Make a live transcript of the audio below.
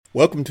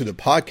Welcome to the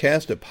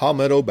podcast of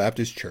Palmetto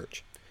Baptist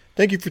Church.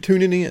 Thank you for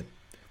tuning in.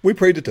 We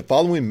pray that the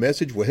following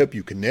message will help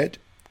you connect,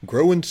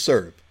 grow, and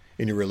serve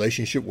in your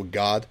relationship with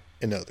God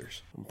and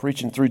others. I'm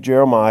preaching through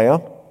Jeremiah.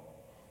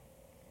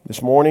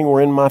 This morning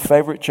we're in my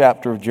favorite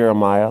chapter of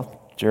Jeremiah,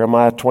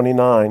 Jeremiah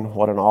 29.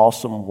 What an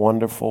awesome,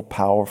 wonderful,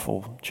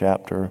 powerful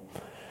chapter.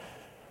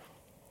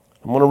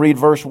 I'm going to read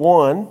verse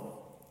 1,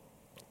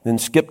 then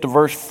skip to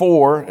verse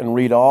 4 and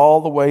read all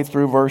the way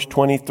through verse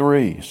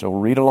 23. So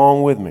read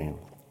along with me.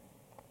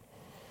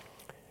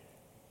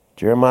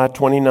 Jeremiah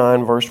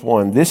 29, verse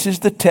 1. This is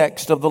the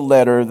text of the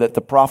letter that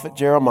the prophet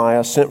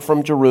Jeremiah sent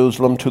from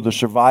Jerusalem to the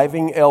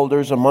surviving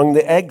elders among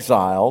the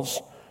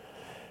exiles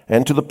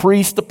and to the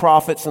priests, the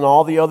prophets, and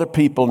all the other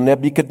people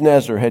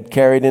Nebuchadnezzar had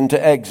carried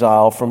into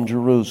exile from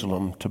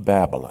Jerusalem to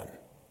Babylon.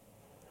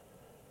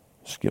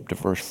 Skip to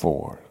verse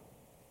 4.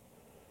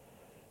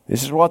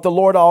 This is what the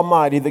Lord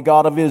Almighty, the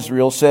God of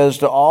Israel, says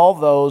to all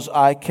those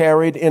I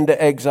carried into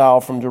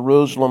exile from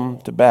Jerusalem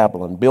to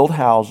Babylon. Build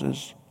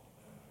houses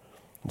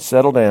and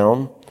settle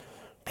down,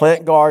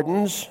 plant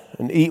gardens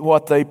and eat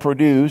what they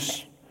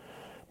produce,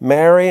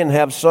 marry and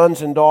have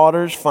sons and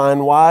daughters,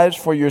 find wives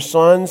for your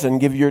sons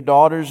and give your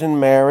daughters in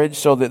marriage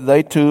so that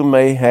they too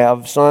may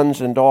have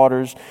sons and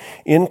daughters.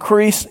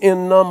 Increase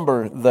in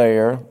number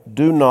there,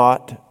 do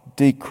not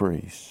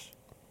decrease.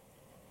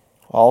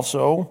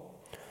 Also,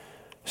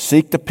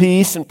 seek the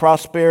peace and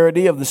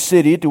prosperity of the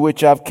city to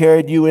which I've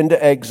carried you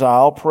into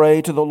exile.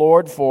 Pray to the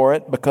Lord for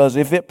it, because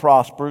if it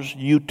prospers,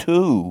 you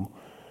too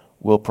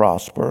will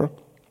prosper.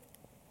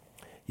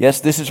 Yes,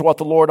 this is what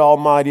the Lord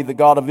Almighty, the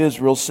God of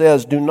Israel,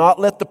 says. Do not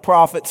let the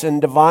prophets and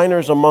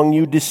diviners among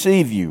you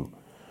deceive you.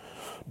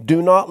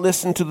 Do not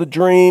listen to the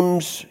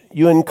dreams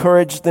you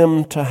encourage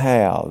them to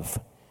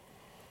have.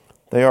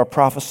 They are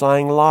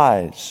prophesying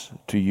lies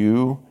to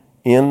you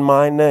in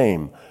my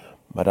name,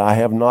 but I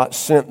have not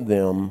sent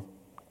them,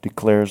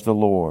 declares the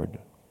Lord.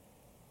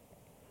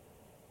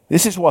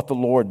 This is what the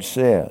Lord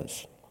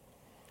says.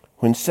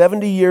 When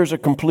 70 years are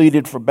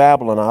completed for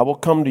Babylon, I will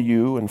come to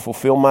you and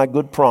fulfill my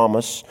good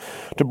promise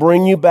to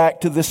bring you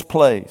back to this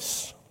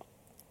place.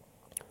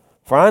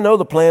 For I know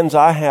the plans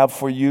I have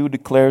for you,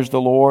 declares the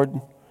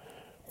Lord.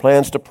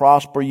 Plans to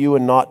prosper you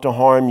and not to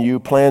harm you.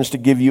 Plans to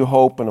give you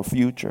hope and a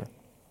future.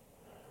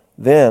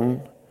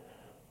 Then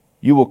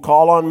you will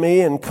call on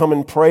me and come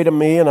and pray to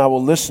me, and I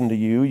will listen to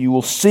you. You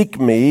will seek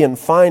me and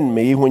find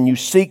me when you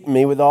seek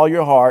me with all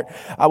your heart.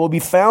 I will be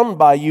found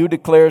by you,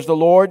 declares the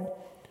Lord,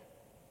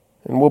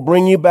 and will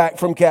bring you back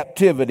from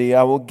captivity.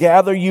 I will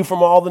gather you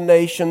from all the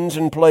nations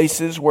and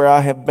places where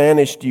I have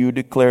banished you,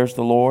 declares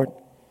the Lord,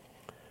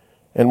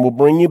 and will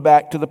bring you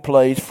back to the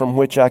place from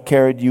which I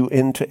carried you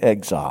into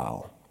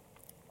exile.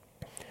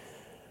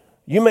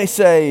 You may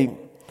say,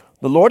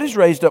 the Lord has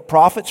raised up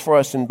prophets for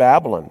us in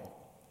Babylon.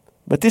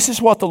 But this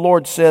is what the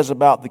Lord says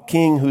about the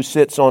king who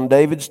sits on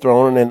David's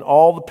throne and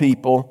all the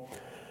people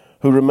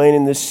who remain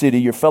in this city,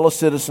 your fellow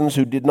citizens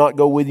who did not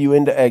go with you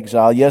into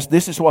exile. Yes,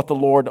 this is what the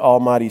Lord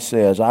Almighty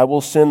says. I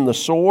will send the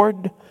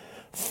sword,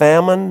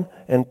 famine,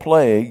 and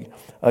plague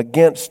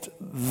against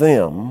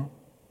them.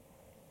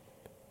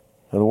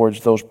 In other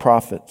words, those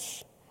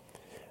prophets.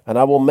 And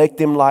I will make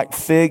them like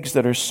figs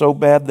that are so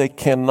bad they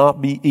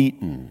cannot be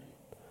eaten.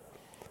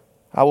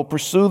 I will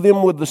pursue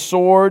them with the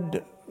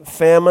sword,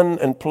 famine,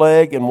 and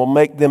plague, and will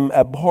make them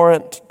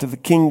abhorrent to the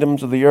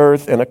kingdoms of the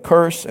earth, and a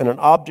curse and an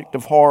object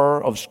of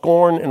horror, of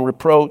scorn and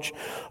reproach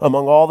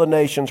among all the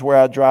nations where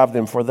I drive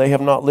them, for they have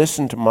not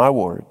listened to my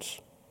words,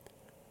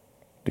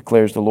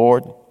 declares the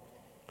Lord.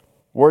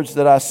 Words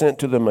that I sent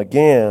to them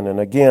again and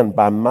again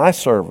by my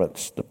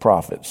servants, the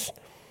prophets,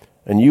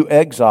 and you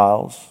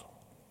exiles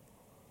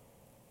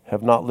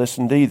have not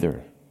listened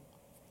either,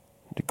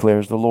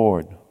 declares the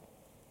Lord.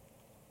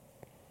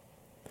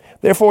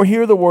 Therefore,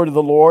 hear the word of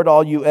the Lord,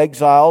 all you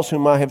exiles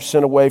whom I have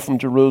sent away from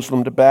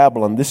Jerusalem to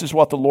Babylon. This is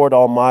what the Lord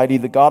Almighty,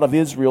 the God of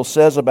Israel,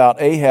 says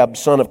about Ahab,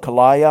 son of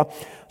Kaliah,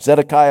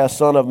 Zedekiah,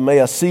 son of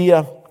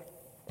Maaseiah,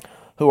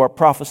 who are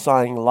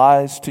prophesying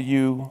lies to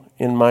you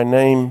in my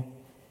name.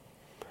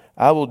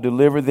 I will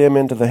deliver them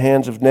into the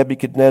hands of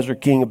Nebuchadnezzar,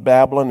 king of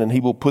Babylon, and he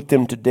will put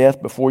them to death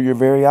before your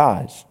very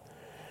eyes.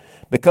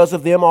 Because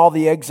of them, all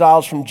the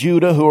exiles from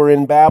Judah who are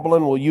in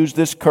Babylon will use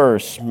this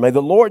curse. May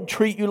the Lord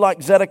treat you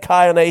like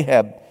Zedekiah and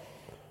Ahab,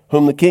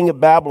 whom the king of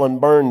Babylon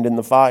burned in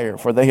the fire,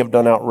 for they have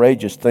done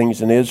outrageous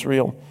things in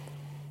Israel.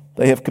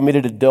 They have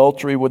committed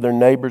adultery with their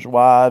neighbors'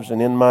 wives,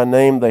 and in my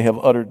name they have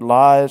uttered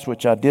lies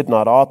which I did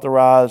not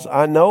authorize.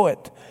 I know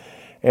it,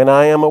 and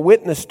I am a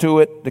witness to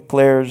it,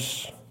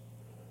 declares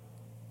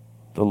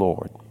the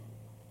Lord.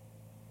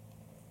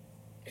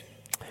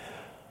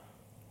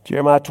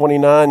 Jeremiah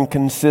 29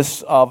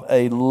 consists of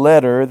a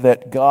letter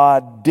that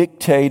God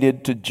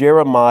dictated to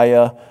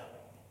Jeremiah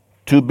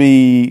to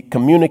be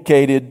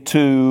communicated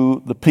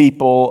to the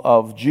people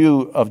of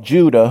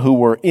Judah who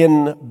were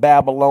in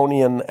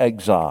Babylonian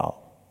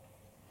exile.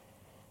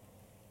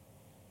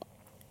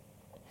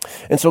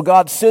 And so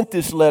God sent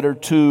this letter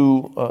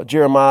to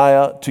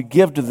Jeremiah to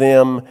give to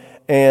them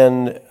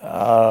And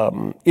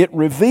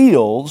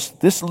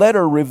this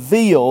letter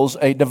reveals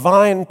a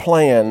divine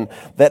plan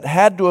that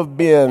had to have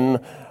been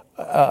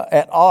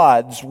at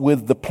odds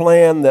with the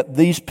plan that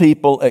these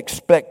people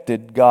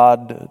expected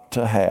God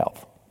to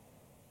have.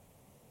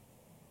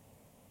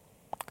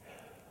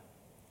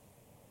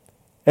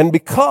 And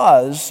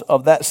because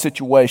of that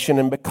situation,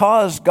 and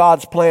because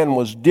God's plan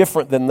was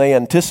different than they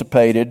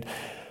anticipated,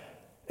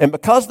 and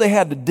because they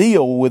had to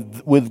deal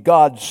with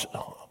God's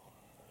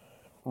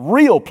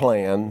real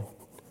plan,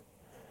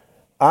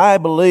 I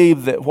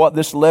believe that what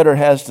this letter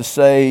had to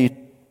say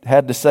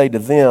to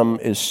them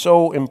is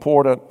so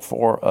important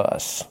for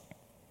us.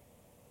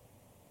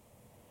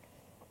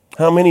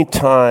 How many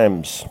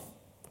times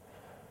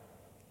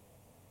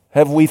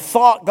have we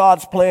thought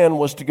God's plan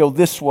was to go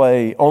this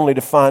way only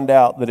to find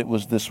out that it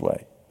was this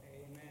way?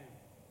 Amen.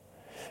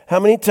 How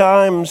many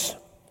times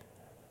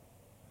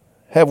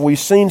have we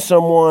seen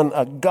someone,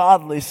 a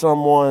godly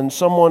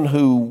someone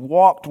who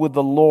walked with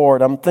the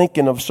Lord? I'm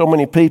thinking of so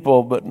many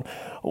people, but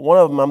one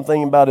of them I'm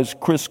thinking about is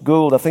Chris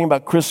Gould. I think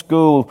about Chris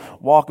Gould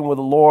walking with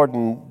the Lord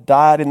and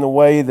died in the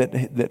way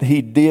that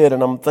he did,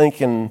 and I'm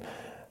thinking,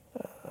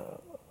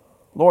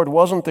 Lord,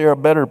 wasn't there a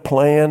better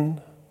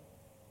plan?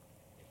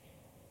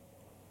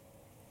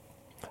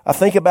 I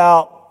think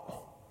about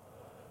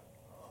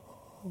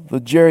the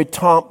Jerry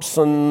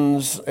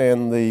Thompsons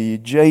and the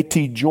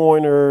J.T.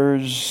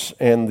 Joyners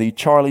and the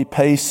Charlie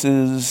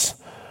Paces,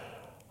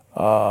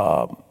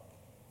 who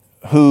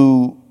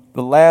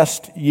the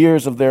last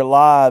years of their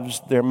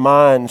lives, their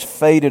minds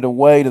faded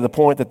away to the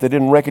point that they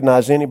didn't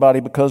recognize anybody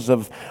because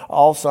of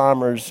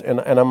Alzheimer's. And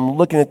I'm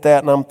looking at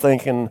that and I'm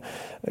thinking,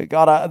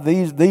 God,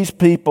 these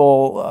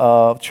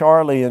people,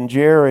 Charlie and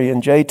Jerry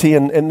and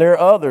JT and there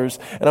are others,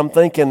 and I'm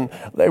thinking,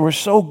 they were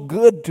so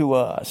good to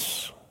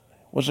us.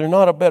 Was there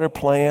not a better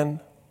plan?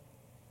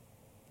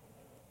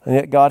 And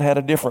yet God had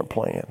a different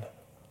plan.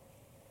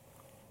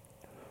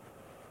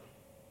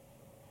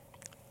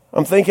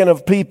 I'm thinking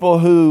of people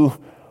who,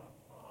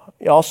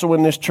 also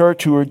in this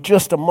church, who are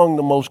just among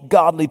the most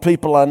godly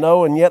people I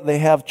know, and yet they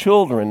have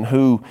children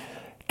who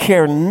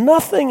care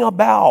nothing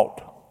about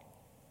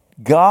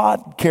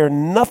God, care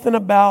nothing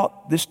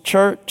about this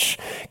church,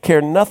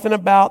 care nothing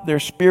about their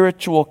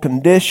spiritual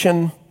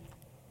condition.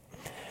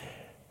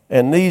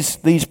 And these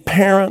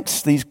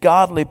parents, these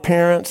godly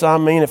parents, I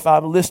mean, if I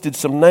listed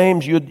some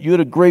names,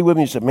 you'd agree with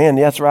me. You said, man,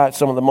 that's right,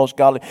 some of the most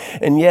godly.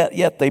 And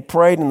yet they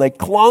prayed and they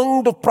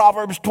clung to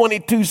Proverbs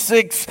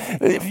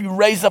 22:6. If you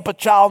raise up a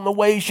child in the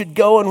way he should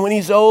go, and when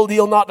he's old,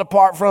 he'll not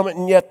depart from it.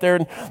 And yet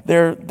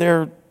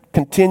they're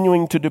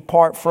continuing to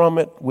depart from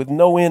it with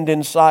no end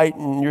in sight.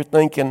 And you're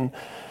thinking,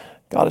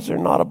 God, is there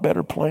not a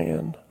better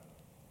plan?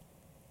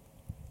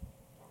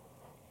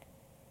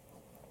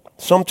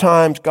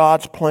 Sometimes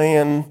God's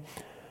plan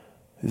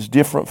is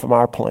different from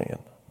our plan.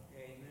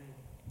 Amen.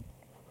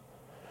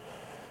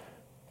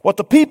 What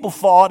the people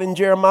thought in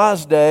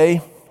Jeremiah's day,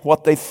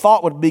 what they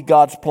thought would be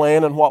God's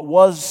plan and what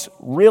was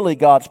really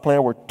God's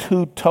plan were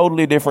two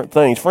totally different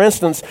things. For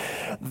instance,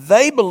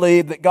 they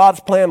believed that God's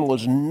plan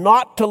was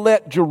not to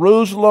let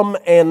Jerusalem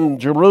and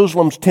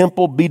Jerusalem's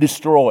temple be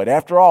destroyed.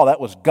 After all,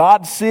 that was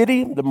God's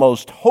city, the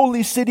most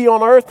holy city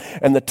on earth,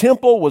 and the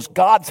temple was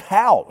God's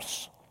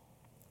house.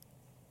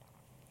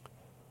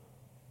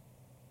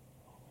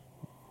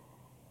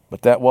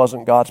 But that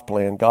wasn't God's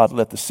plan. God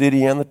let the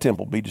city and the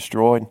temple be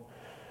destroyed.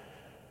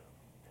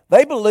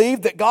 They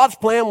believed that God's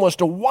plan was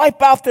to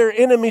wipe out their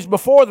enemies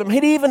before them.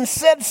 He'd even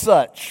said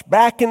such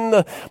back in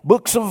the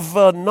books of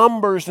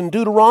Numbers and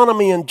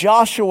Deuteronomy and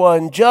Joshua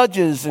and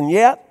Judges, and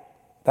yet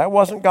that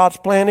wasn't God's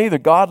plan either.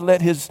 God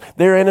let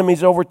their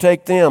enemies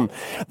overtake them.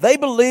 They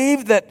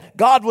believed that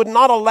God would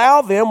not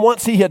allow them,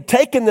 once He had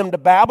taken them to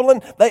Babylon,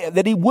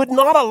 that He would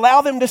not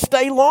allow them to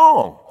stay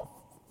long.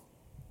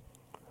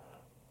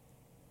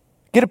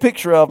 Get a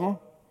picture of them.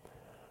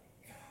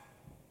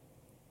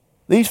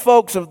 These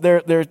folks,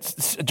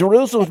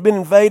 Jerusalem's been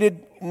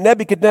invaded.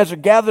 Nebuchadnezzar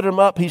gathered them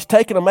up. He's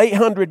taken them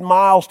 800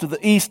 miles to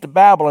the east of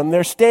Babylon.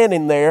 They're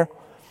standing there.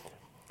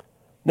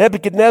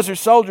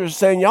 Nebuchadnezzar's soldiers are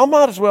saying, y'all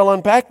might as well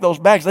unpack those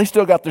bags. They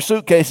still got their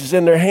suitcases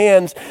in their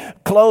hands,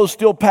 clothes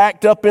still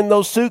packed up in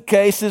those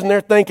suitcases, and they're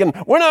thinking,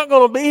 we're not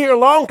going to be here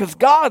long because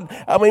God,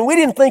 we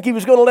didn't think He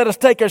was going to let us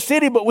take our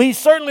city, but He's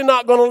certainly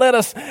not going to let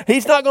us,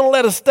 He's not going to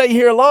let us stay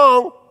here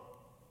long.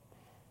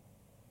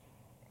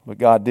 But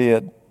God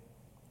did.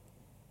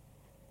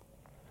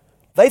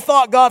 They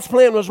thought God's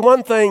plan was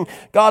one thing.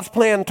 God's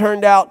plan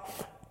turned out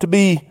to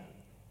be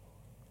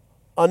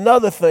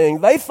another thing.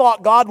 They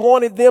thought God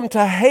wanted them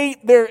to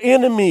hate their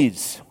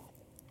enemies.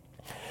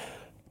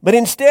 But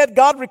instead,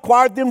 God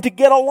required them to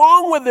get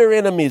along with their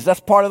enemies. That's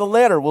part of the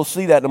letter. We'll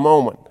see that in a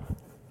moment.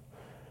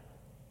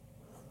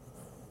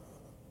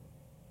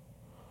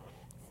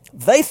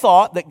 They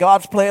thought that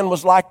God's plan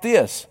was like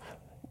this.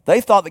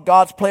 They thought that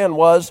God's plan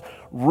was,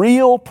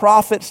 real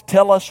prophets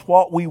tell us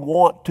what we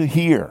want to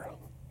hear.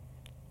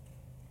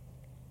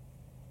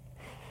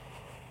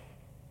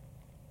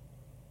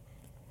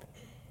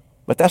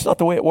 But that's not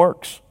the way it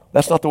works.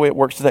 That's not the way it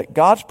works today.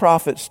 God's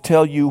prophets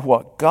tell you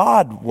what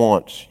God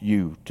wants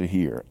you to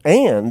hear.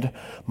 And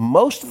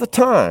most of the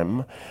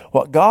time,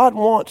 what God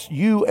wants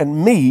you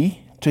and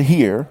me to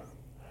hear,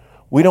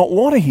 we don't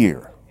want to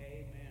hear.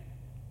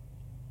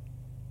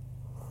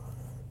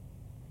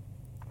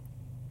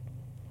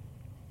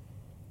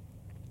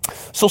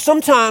 So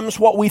sometimes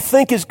what we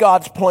think is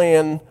God's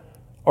plan,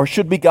 or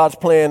should be God's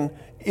plan,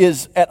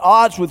 is at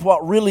odds with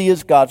what really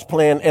is God's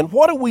plan. And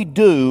what do we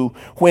do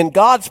when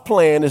God's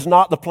plan is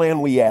not the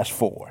plan we asked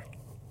for?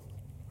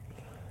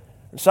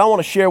 And so I want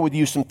to share with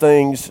you some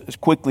things as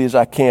quickly as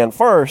I can.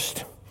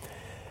 First,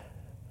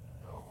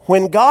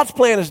 when God's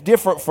plan is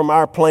different from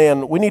our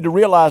plan, we need to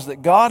realize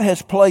that God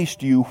has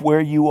placed you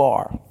where you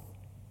are.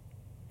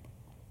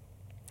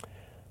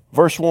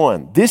 Verse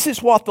 1, this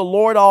is what the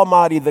Lord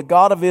Almighty, the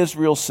God of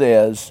Israel,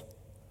 says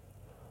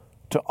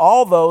to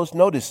all those,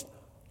 notice,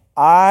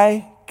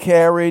 I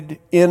carried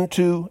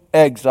into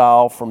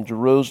exile from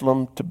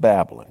Jerusalem to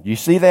Babylon. You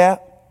see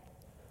that?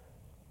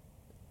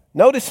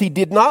 Notice he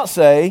did not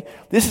say,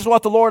 this is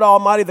what the Lord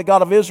Almighty, the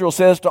God of Israel,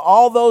 says to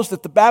all those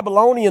that the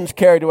Babylonians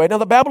carried away. Now,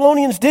 the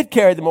Babylonians did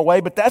carry them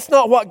away, but that's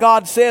not what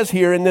God says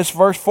here in this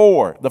verse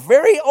 4. The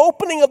very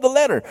opening of the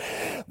letter.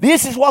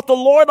 This is what the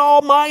Lord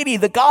Almighty,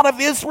 the God of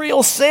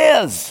Israel,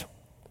 says.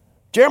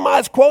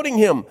 Jeremiah's quoting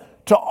him.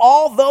 To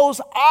all those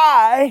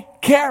I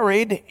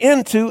carried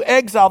into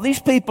exile. These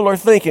people are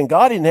thinking,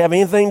 God didn't have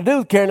anything to do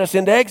with carrying us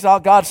into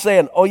exile. God's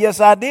saying, oh yes,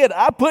 I did.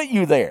 I put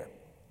you there.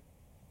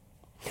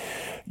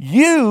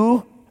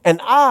 You and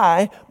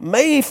I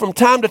may from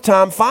time to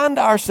time find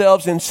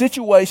ourselves in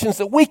situations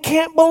that we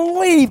can't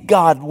believe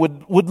God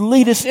would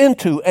lead us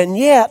into. And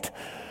yet,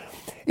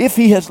 if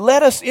he has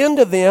led us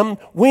into them,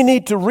 we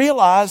need to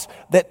realize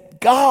that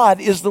God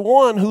is the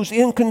one who's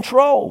in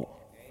control.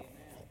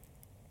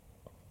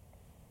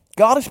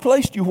 God has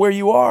placed you where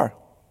you are.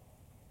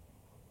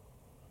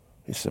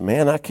 He said,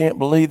 man, I can't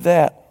believe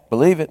that.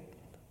 Believe it.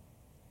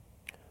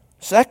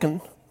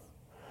 Second,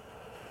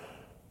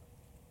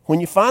 when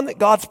you find that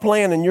God's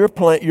plan and your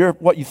plan,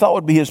 what you thought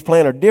would be his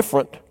plan are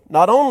different,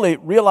 not only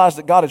realize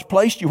that God has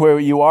placed you where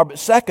you are, but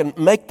second,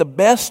 make the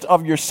best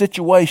of your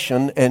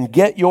situation and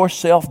get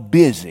yourself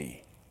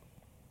busy.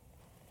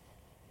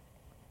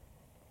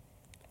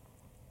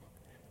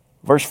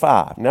 Verse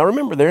 5. Now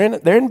remember,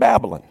 they're in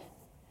Babylon.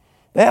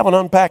 They haven't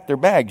unpacked their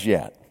bags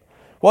yet.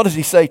 What does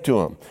he say to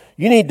them?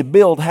 You need to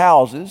build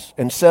houses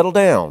and settle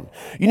down.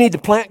 You need to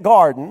plant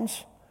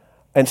gardens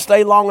and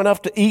stay long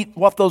enough to eat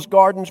what those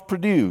gardens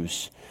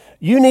produce.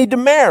 You need to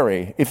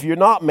marry if you're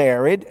not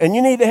married, and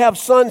you need to have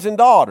sons and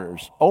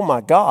daughters. Oh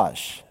my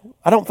gosh,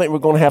 I don't think we're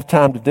going to have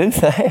time to do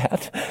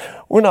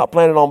that. We're not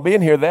planning on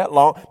being here that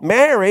long.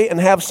 Marry and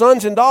have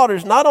sons and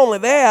daughters. Not only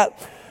that,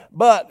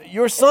 but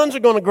your sons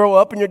are going to grow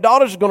up and your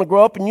daughters are going to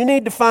grow up, and you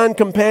need to find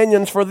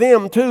companions for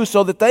them too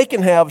so that they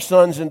can have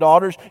sons and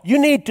daughters. You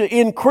need to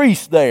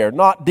increase there,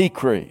 not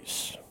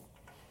decrease.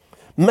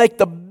 Make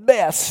the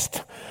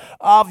best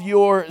of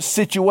your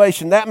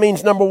situation. That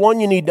means, number one,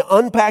 you need to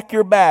unpack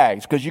your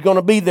bags because you're going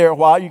to be there a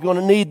while. You're going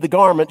to need the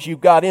garments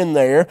you've got in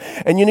there.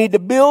 And you need to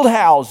build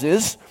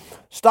houses.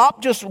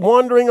 Stop just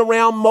wandering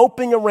around,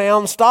 moping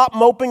around. Stop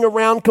moping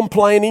around,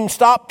 complaining.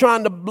 Stop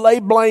trying to lay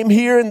blame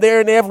here and there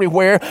and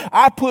everywhere.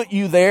 I put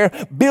you there.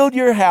 Build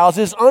your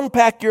houses,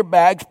 unpack your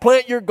bags,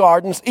 plant your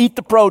gardens, eat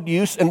the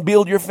produce, and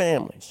build your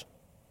families.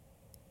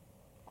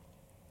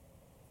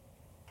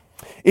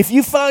 If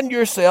you find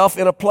yourself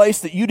in a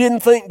place that you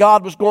didn't think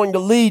God was going to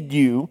lead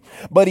you,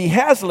 but he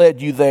has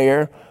led you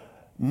there,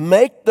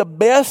 make the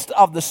best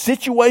of the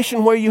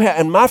situation where you have.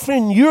 And my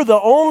friend, you're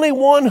the only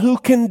one who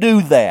can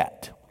do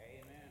that.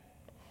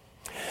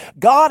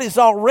 God is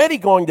already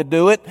going to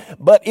do it,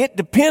 but it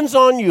depends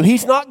on you.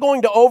 He's not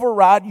going to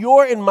override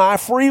your and my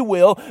free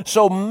will.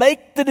 So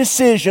make the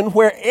decision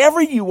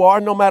wherever you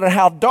are, no matter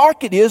how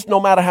dark it is, no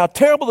matter how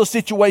terrible the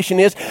situation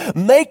is,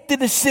 make the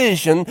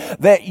decision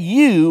that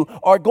you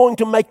are going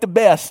to make the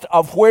best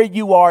of where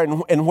you are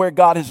and where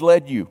God has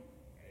led you.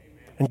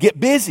 And get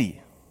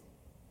busy.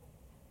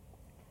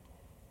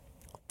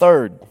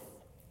 Third,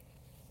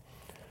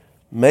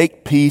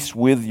 make peace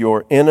with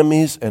your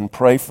enemies and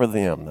pray for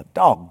them. The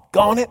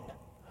doggone it.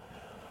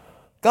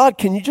 God,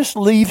 can you just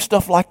leave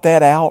stuff like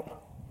that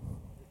out?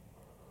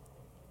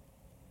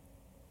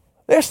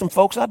 There's some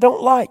folks I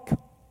don't like.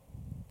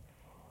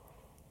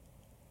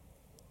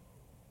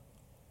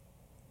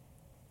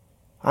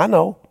 I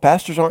know,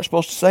 pastors aren't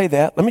supposed to say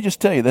that. Let me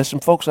just tell you, there's some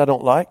folks I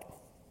don't like.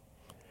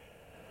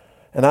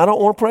 And I don't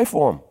want to pray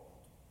for them.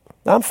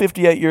 Now, I'm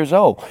 58 years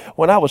old.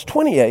 When I was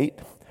 28,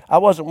 I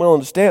wasn't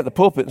willing to stand at the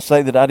pulpit and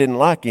say that I didn't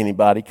like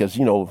anybody because,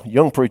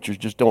 young preachers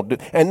just don't do.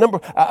 And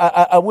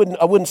I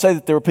wouldn't say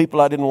that there were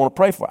people I didn't want to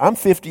pray for. I'm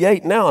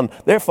 58 now, and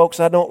there are folks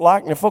I don't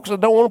like, and there are folks I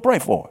don't want to pray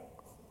for.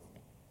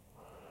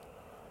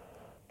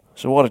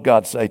 So what does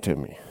God say to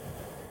me?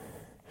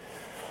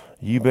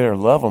 You better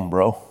love them,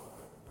 bro.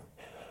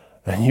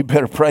 And you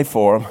better pray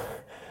for them.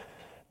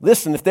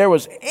 Listen, if there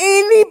was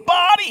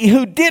anybody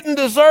who didn't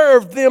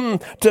deserve them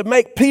to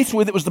make peace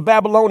with, it was the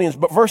Babylonians.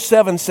 But verse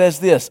 7 says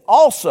this,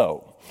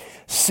 also,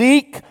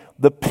 seek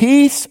the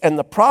peace and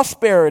the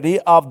prosperity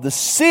of the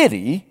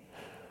city,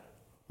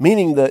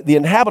 meaning the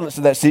inhabitants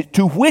of that city,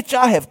 to which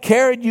I have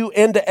carried you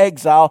into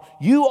exile.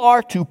 You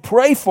are to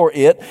pray for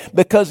it,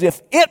 because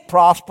if it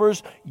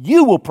prospers,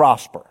 you will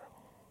prosper.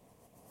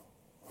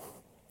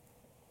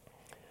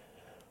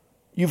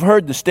 You've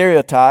heard the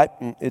stereotype,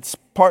 and it's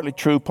partly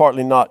true,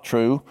 partly not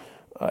true,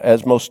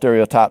 as most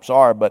stereotypes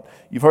are, but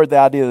you've heard the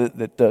idea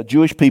that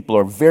Jewish people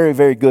are very,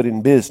 very good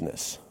in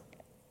business.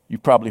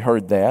 You've probably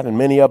heard that, and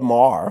many of them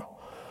are.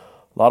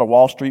 A lot of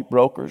Wall Street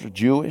brokers are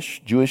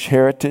Jewish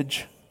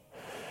heritage.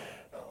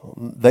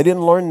 They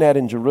didn't learn that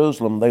in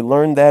Jerusalem. They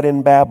learned that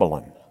in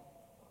Babylon.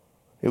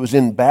 It was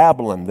in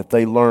Babylon that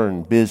they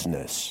learned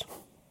business.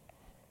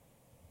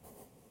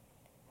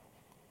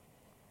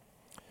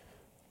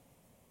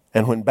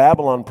 And when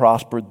Babylon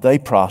prospered, they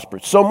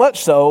prospered. So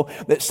much so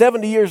that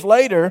 70 years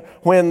later,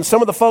 when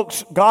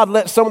God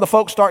let some of the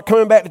folks start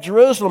coming back to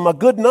Jerusalem, a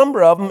good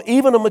number of them,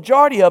 even a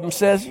majority of them,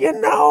 says,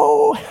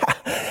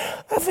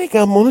 I think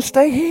I'm going to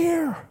stay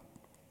here.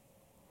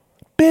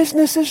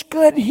 Business is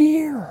good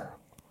here.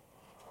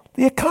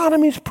 The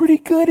economy's pretty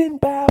good in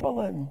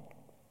Babylon.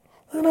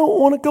 I don't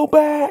want to go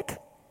back.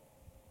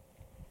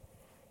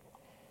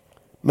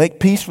 Make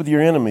peace with your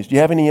enemies. Do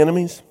you have any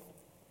enemies?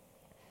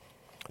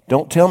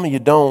 Don't tell me you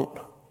don't.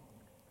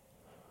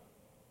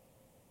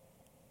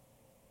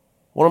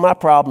 One of my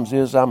problems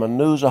is I'm a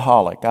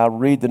newsaholic. I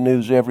read the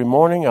news every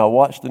morning, I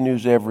watch the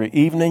news every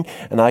evening,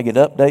 and I get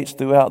updates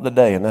throughout the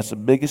day, and that's the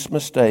biggest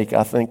mistake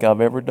I think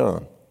I've ever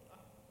done.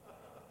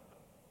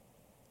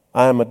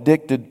 I am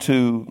addicted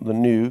to the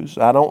news.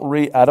 I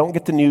don't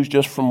get the news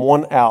just from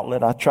one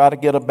outlet. I try to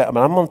get but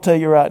I'm going to tell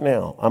you right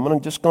now.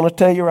 Just going to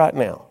tell you right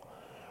now.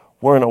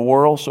 We're in a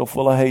world so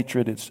full of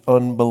hatred, it's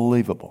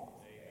unbelievable.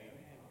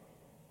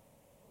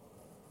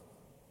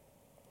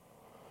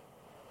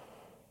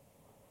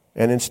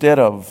 And instead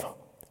of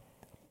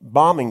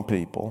bombing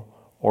people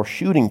or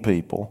shooting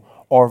people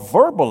or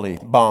verbally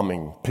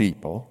bombing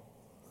people,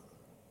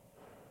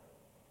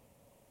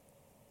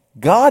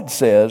 God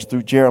says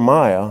through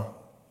Jeremiah,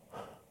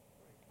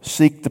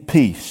 seek the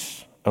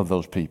peace of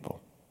those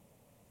people.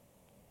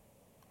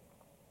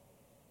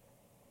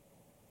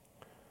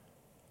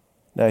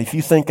 Now, if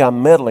you think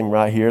I'm meddling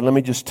right here, let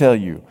me just tell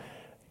you,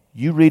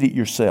 you read it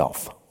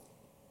yourself.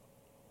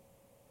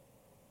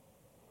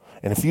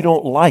 And if you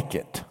don't like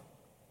it,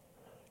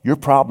 your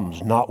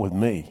problem's not with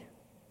me.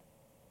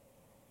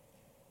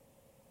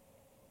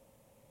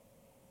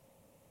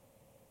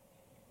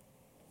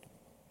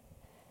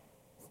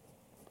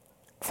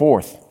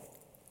 Fourth,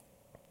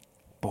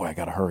 boy, I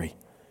got to hurry.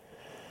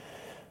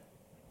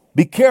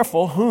 Be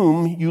careful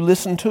whom you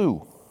listen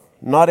to.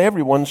 Not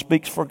everyone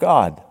speaks for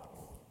God.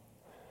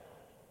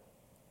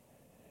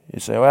 You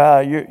say,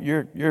 well,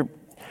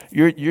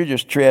 you're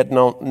just treading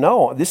on.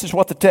 No, this is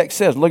what the text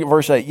says. Look at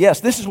verse 8. Yes,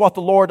 this is what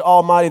the Lord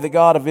Almighty, the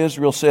God of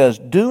Israel, says.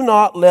 Do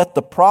not let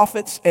the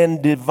prophets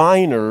and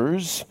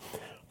diviners,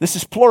 this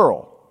is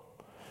plural.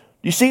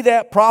 Do you see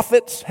that?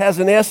 Prophets has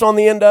an S on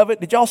the end of it.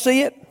 Did y'all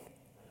see it?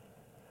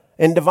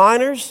 And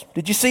diviners,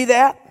 did you see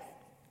that?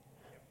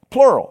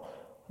 Plural.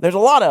 There's a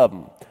lot of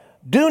them.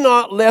 Do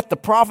not let the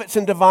prophets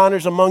and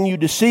diviners among you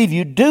deceive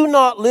you. Do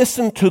not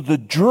listen to the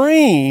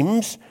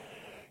dreams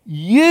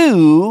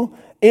you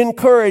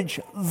encourage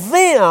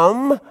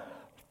them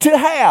to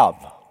have.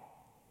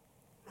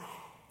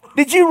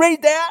 Did you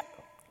read that?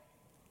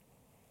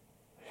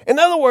 In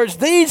other words,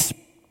 these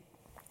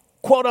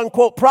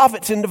quote-unquote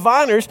prophets and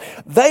diviners,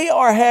 they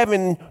are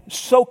having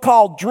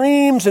so-called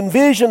dreams and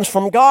visions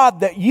from God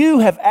that you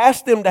have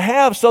asked them to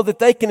have so that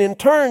they can in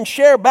turn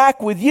share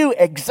back with you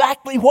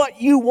exactly what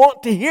you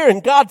want to hear.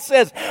 And God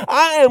says,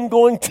 I am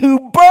going to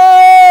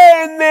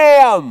burn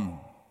them.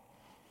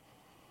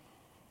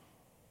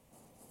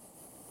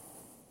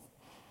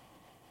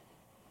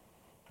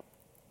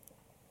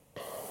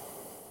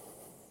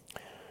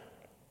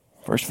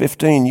 Verse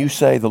 15, you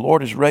say, the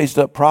Lord has raised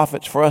up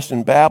prophets for us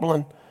in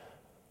Babylon.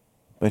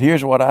 But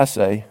here's what I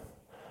say.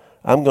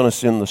 I'm going to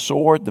send the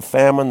sword, the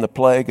famine, the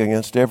plague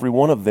against every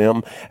one of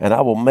them, and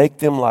I will make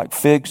them like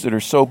figs that are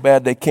so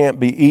bad they can't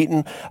be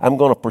eaten. I'm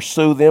going to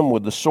pursue them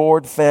with the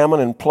sword, famine,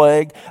 and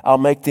plague. I'll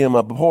make them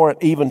abhorrent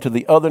even to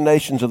the other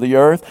nations of the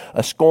earth,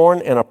 a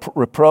scorn and a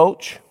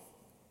reproach,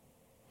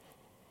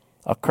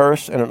 a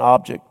curse and an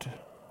object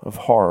of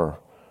horror.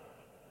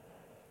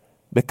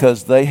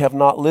 Because they have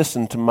not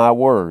listened to my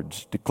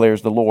words,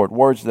 declares the Lord.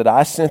 Words that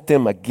I sent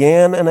them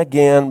again and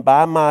again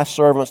by my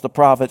servants, the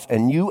prophets,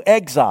 and you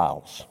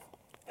exiles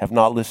have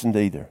not listened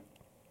either.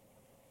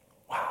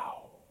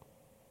 Wow.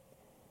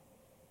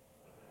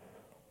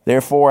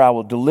 Therefore, I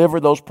will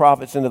deliver those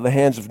prophets into the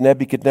hands of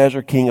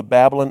Nebuchadnezzar, king of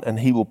Babylon, and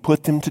he will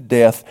put them to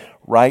death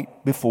right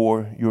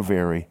before your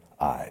very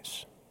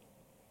eyes.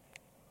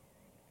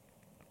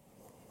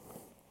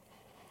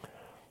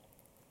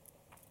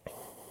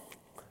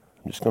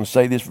 I'm just going to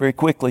say this very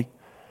quickly.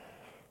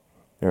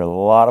 There are a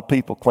lot of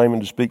people claiming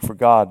to speak for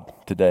God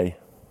today.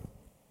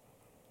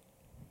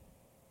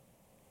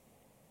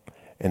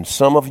 And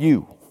some of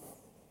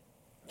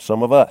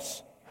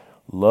us,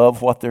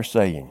 love what they're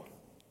saying.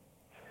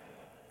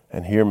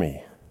 And hear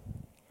me,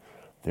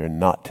 they're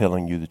not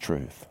telling you the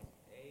truth.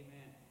 Amen.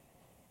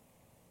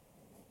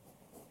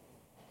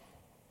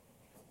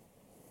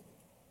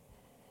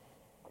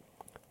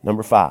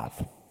 Number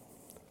 5.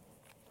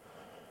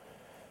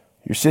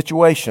 Your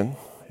situation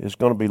is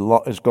going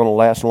to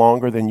last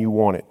longer than you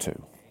want it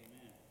to.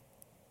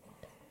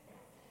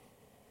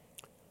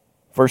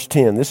 Verse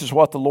 10, this is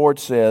what the Lord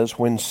says,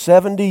 when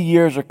 70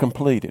 years are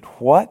completed.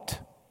 What?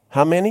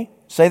 How many?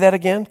 Say that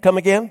again. Come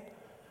again.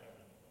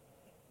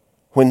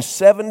 When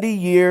 70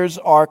 years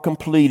are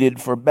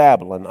completed for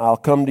Babylon, I'll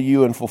come to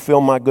you and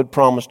fulfill my good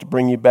promise to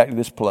bring you back to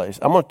this place.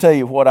 I'm going to tell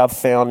you what I've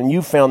found, and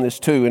you've found this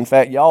too. In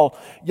fact, y'all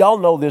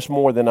know this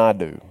more than I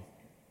do.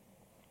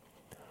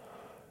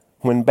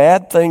 When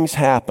bad things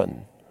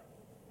happen,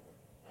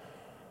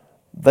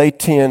 they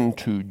tend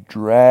to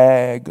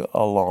drag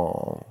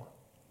along.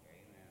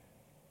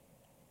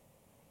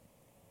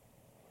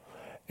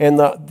 And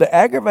the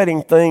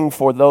aggravating thing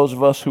for those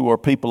of us who are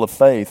people of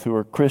faith, who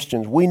are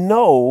Christians, we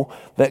know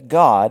that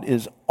God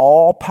is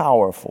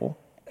all-powerful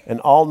and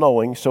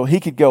all-knowing, so He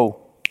could go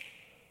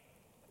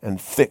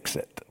and fix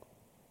it.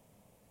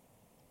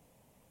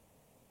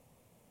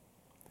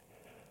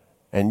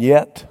 And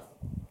yet,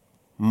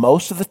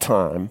 most of the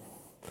time,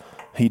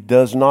 He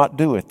does not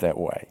do it that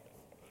way.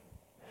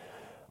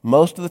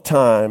 Most of the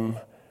time,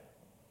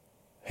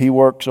 He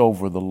works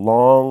over the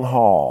long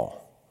haul.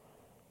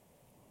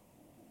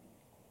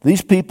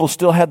 These people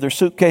still had their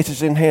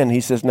suitcases in hand.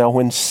 He says, now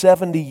when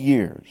 70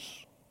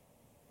 years,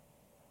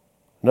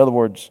 in other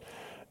words,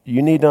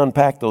 you need to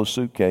unpack those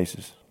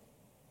suitcases.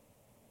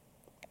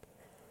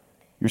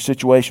 Your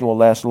situation will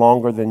last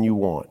longer than you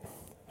want.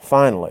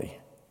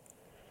 Finally,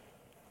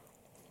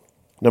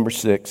 number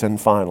 6, and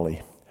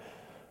finally,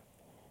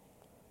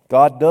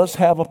 God does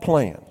have a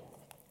plan.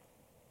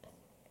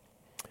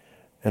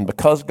 And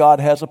because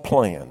God has a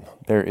plan,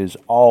 there is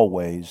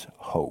always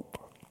hope.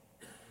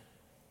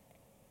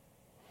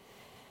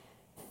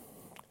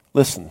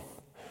 Listen,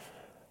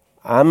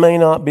 I may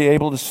not be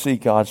able to see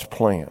God's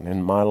plan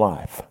in my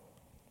life.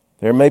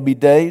 There may be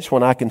days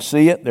when I can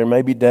see it. There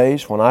may be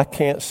days when I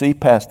can't see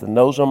past the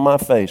nose on my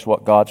face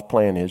what God's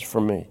plan is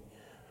for me.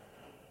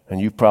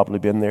 And you've probably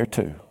been there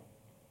too.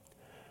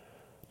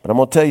 But I'm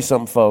going to tell you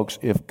something, folks.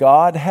 If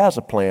God has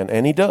a plan,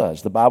 and He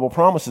does, the Bible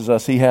promises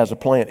us He has a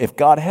plan. If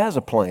God has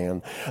a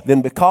plan,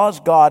 then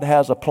because God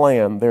has a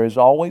plan, there is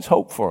always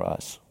hope for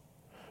us.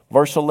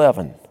 Verse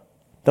 11.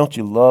 Don't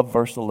you love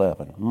verse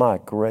 11? My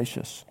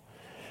gracious.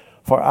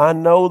 For I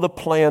know the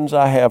plans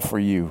I have for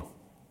you.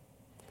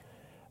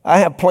 I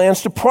have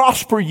plans to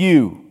prosper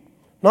you,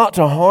 not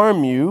to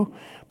harm you.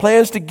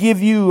 Plans to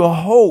give you a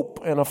hope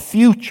and a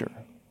future.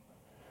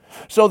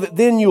 So that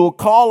then you'll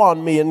call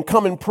on me and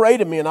come and pray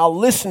to me, and I'll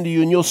listen to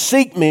you, and you'll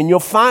seek me, and you'll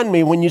find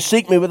me. When you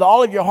seek me with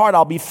all of your heart,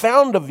 I'll be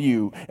found of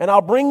you, and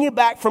I'll bring you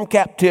back from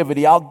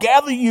captivity. I'll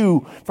gather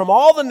you from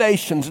all the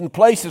nations and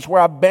places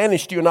where I've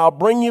banished you, and I'll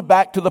bring you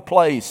back to the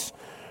place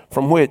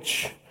from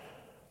which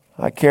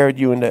I carried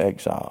you into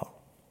exile.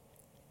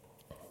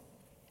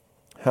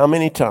 How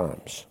many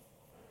times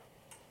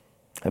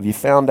have you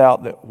found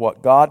out that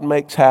what God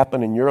makes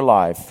happen in your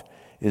life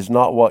is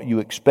not what you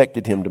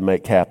expected Him to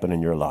make happen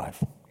in your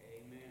life?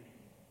 Amen.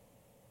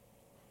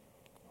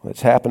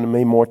 It's happened to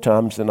me more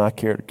times than I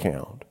care to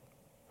count.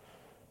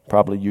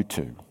 Probably you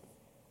too.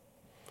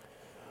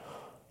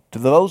 To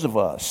those of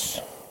us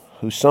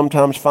who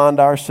sometimes find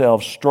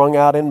ourselves strung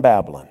out in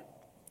Babylon,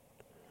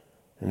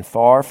 and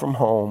far from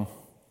home,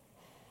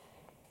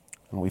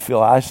 and we feel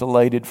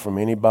isolated from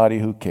anybody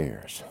who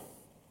cares.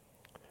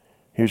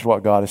 Here's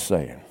what God is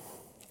saying.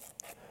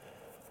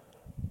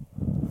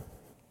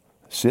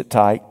 Sit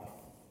tight,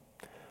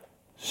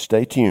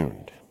 stay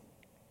tuned,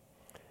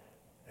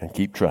 and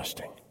keep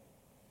trusting.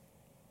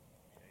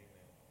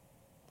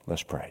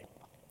 Let's pray.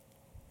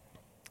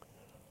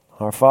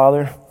 Our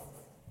Father,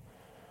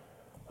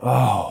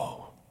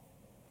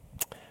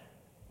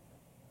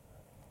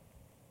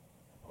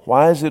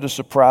 why is it a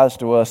surprise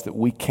to us that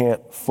we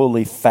can't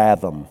fully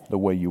fathom the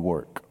way you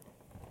work?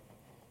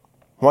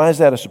 Why is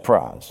that a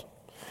surprise?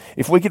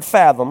 If we could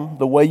fathom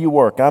the way you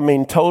work, I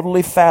mean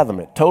totally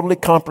fathom it, totally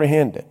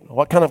comprehend it,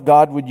 what kind of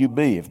God would you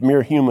be if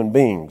mere human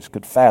beings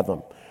could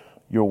fathom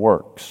your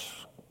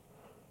works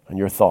and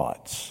your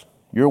thoughts?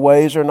 Your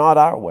ways are not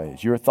our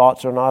ways. Your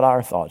thoughts are not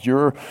our thoughts.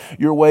 Your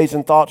ways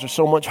and thoughts are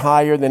so much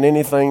higher than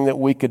anything that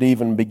we could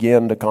even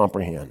begin to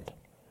comprehend.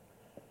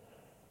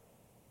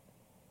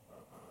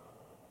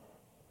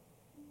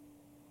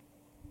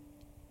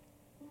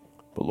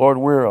 But Lord,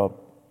 we're a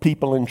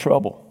people in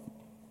trouble.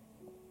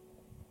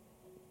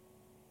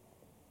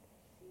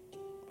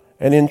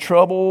 And in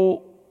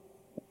trouble,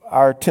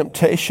 our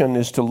temptation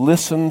is to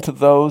listen to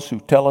those who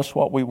tell us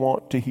what we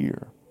want to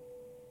hear.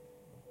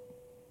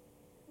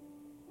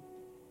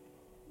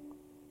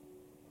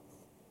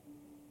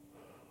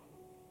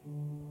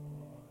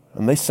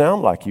 And they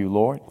sound like you,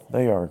 Lord.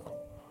 They are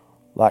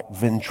like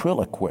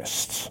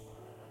ventriloquists.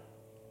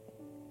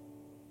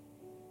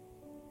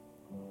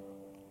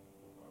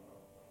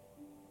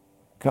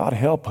 God,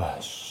 help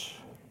us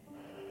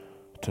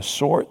to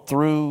sort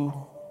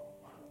through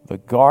the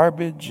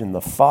garbage and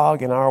the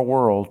fog in our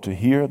world to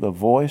hear the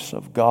voice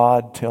of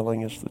God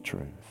telling us the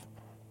truth.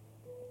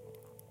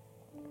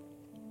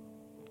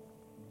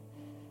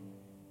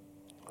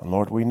 And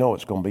Lord, we know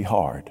it's going to be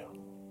hard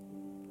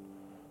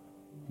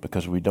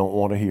because we don't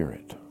want to hear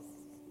it.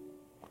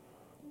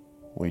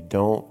 We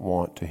don't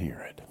want to hear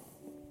it.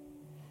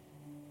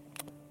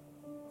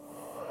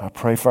 I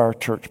pray for our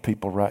church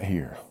people right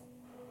here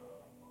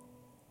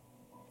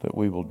that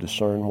we will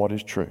discern what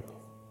is true.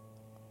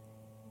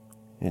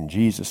 In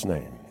Jesus'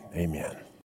 name, amen.